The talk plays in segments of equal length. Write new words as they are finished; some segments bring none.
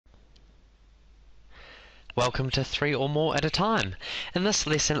Welcome to 3 or more at a time. In this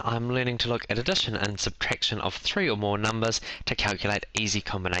lesson I'm learning to look at addition and subtraction of 3 or more numbers to calculate easy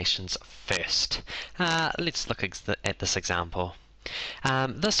combinations first. Let's look at this example.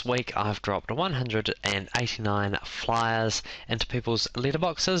 This week I've dropped 189 flyers into people's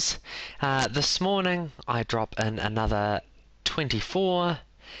letterboxes. This morning I drop in another 24,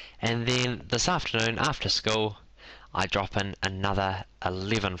 and then this afternoon after school I drop in another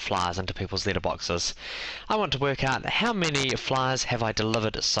 11 flyers into people's letterboxes. I want to work out how many flyers have I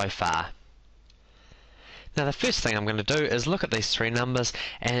delivered so far. Now the first thing I'm going to do is look at these three numbers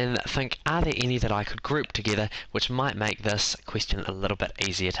and think, are there any that I could group together which might make this question a little bit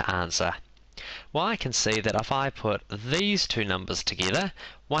easier to answer? Well, I can see that if I put these two numbers together,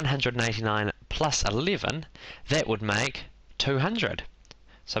 189 plus 11, that would make 200.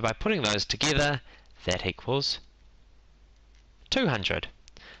 So by putting those together, that equals 200.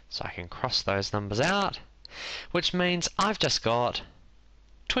 So I can cross those numbers out, which means I've just got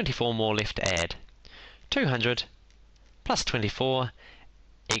 24 more left to add. 200 plus 24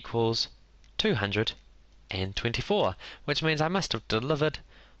 equals 224, which means I must have delivered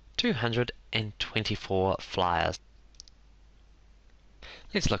 224 flyers.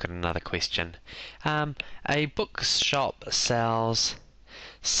 Let's look at another question. A bookshop sells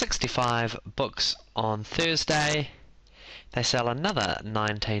 65 books on Thursday. They sell another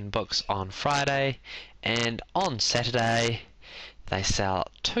 19 books on Friday, and on Saturday they sell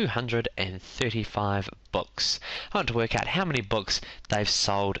 235 books. I want to work out how many books they've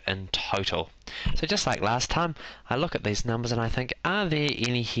sold in total. So just like last time, I look at these numbers and I think, are there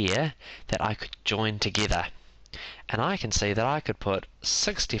any here that I could join together? And I can see that I could put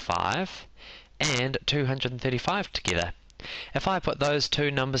 65 and 235 together. If I put those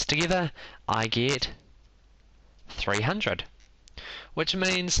two numbers together, I get 300, which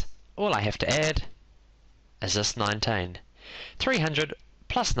means all I have to add is this 19. 300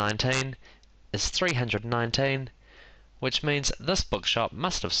 plus 19 is 319, which means this bookshop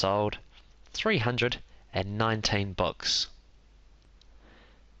must have sold 319 books.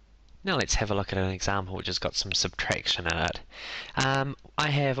 Now let's have a look at an example which has got some subtraction in it. I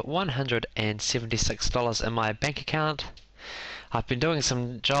have $176 in my bank account. I've been doing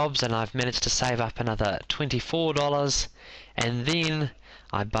some jobs and I've managed to save up another $24, and then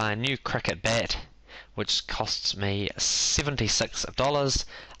I buy a new cricket bat which costs me $76.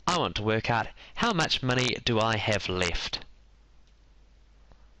 I want to work out how much money do I have left.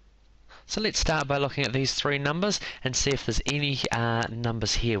 So let's start by looking at these three numbers and see if there's any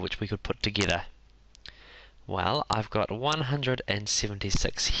numbers here which we could put together. Well, I've got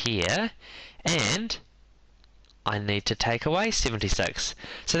 176 here, and I need to take away 76.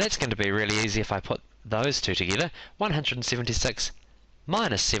 So that's going to be really easy if I put those two together. 176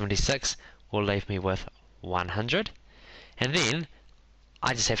 minus 76 will leave me with 100. And then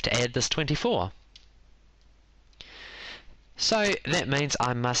I just have to add this 24. So that means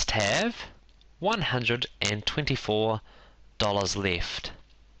I must have $124 left.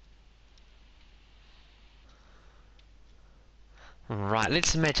 Right,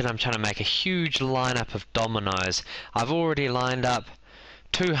 let's imagine I'm trying to make a huge lineup of dominoes. I've already lined up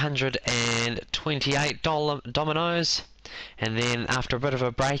 228 dominoes, and then after a bit of a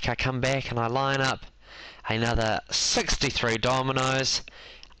break I come back and I line up another 63 dominoes.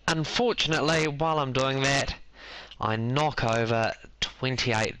 Unfortunately, while I'm doing that, I knock over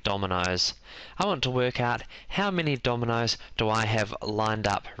 28 dominoes. I want to work out how many dominoes do I have lined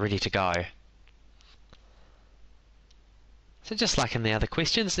up ready to go. So just like in the other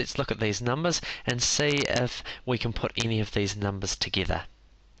questions, let's look at these numbers and see if we can put any of these numbers together.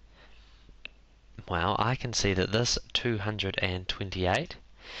 Well, I can see that this 228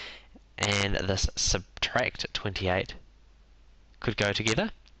 and this subtract 28 could go together.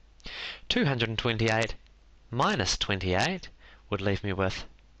 228 minus 28 would leave me with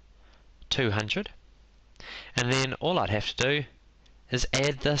 200. And then all I'd have to do is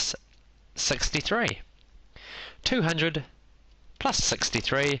add this 63. 200 plus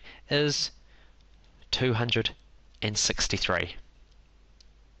 63 is 263.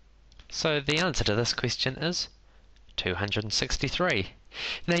 So the answer to this question is 263.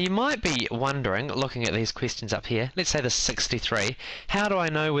 Now you might be wondering, looking at these questions up here, let's say the 63, how do I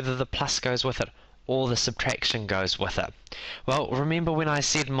know whether the plus goes with it or the subtraction goes with it? Well, remember when I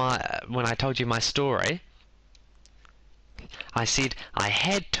said when I told you my story, I said I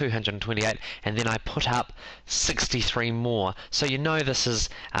had 228 and then I put up 63 more. So you know this is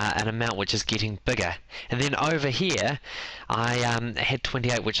an amount which is getting bigger. And then over here I had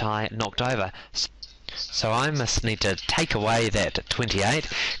 28 which I knocked over. So I must need to take away that 28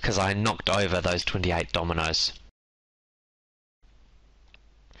 because I knocked over those 28 dominoes.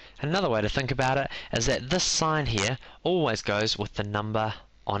 Another way to think about it is that this sign here always goes with the number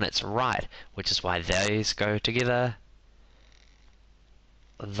on its right, which is why those go together,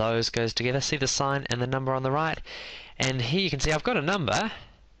 those goes together. See the sign and the number on the right? And here you can see I've got a number,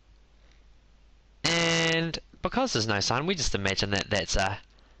 and because there's no sign, we just imagine that that's a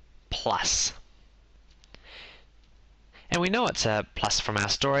plus. And we know it's a plus from our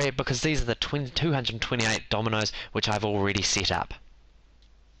story because these are the 228 dominoes which I've already set up.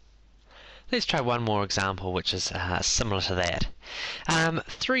 Let's try one more example which is similar to that.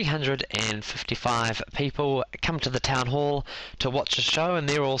 355 people come to the town hall to watch a show, and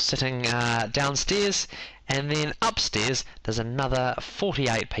they're all sitting downstairs, and then upstairs there's another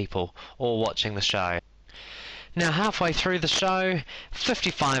 48 people all watching the show. Now halfway through the show,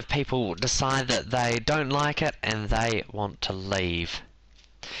 55 people decide that they don't like it and they want to leave.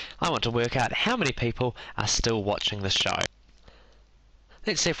 I want to work out how many people are still watching the show.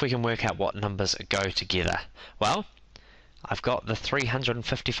 Let's see if we can work out what numbers go together. Well, I've got the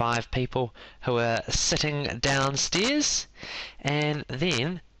 355 people who are sitting downstairs, and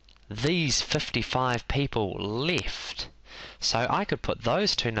then these 55 people left. So I could put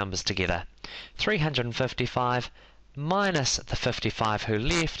those two numbers together. 355 minus the 55 who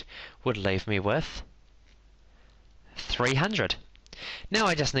left would leave me with 300. Now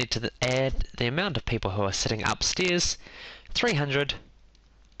I just need to add the amount of people who are sitting upstairs. 300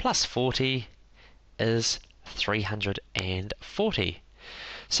 plus 40 is 340.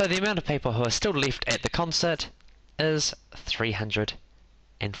 So the amount of people who are still left at the concert is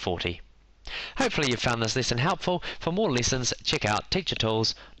 340. Hopefully you found this lesson helpful. For more lessons, check out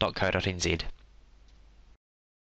teachertools.co.nz.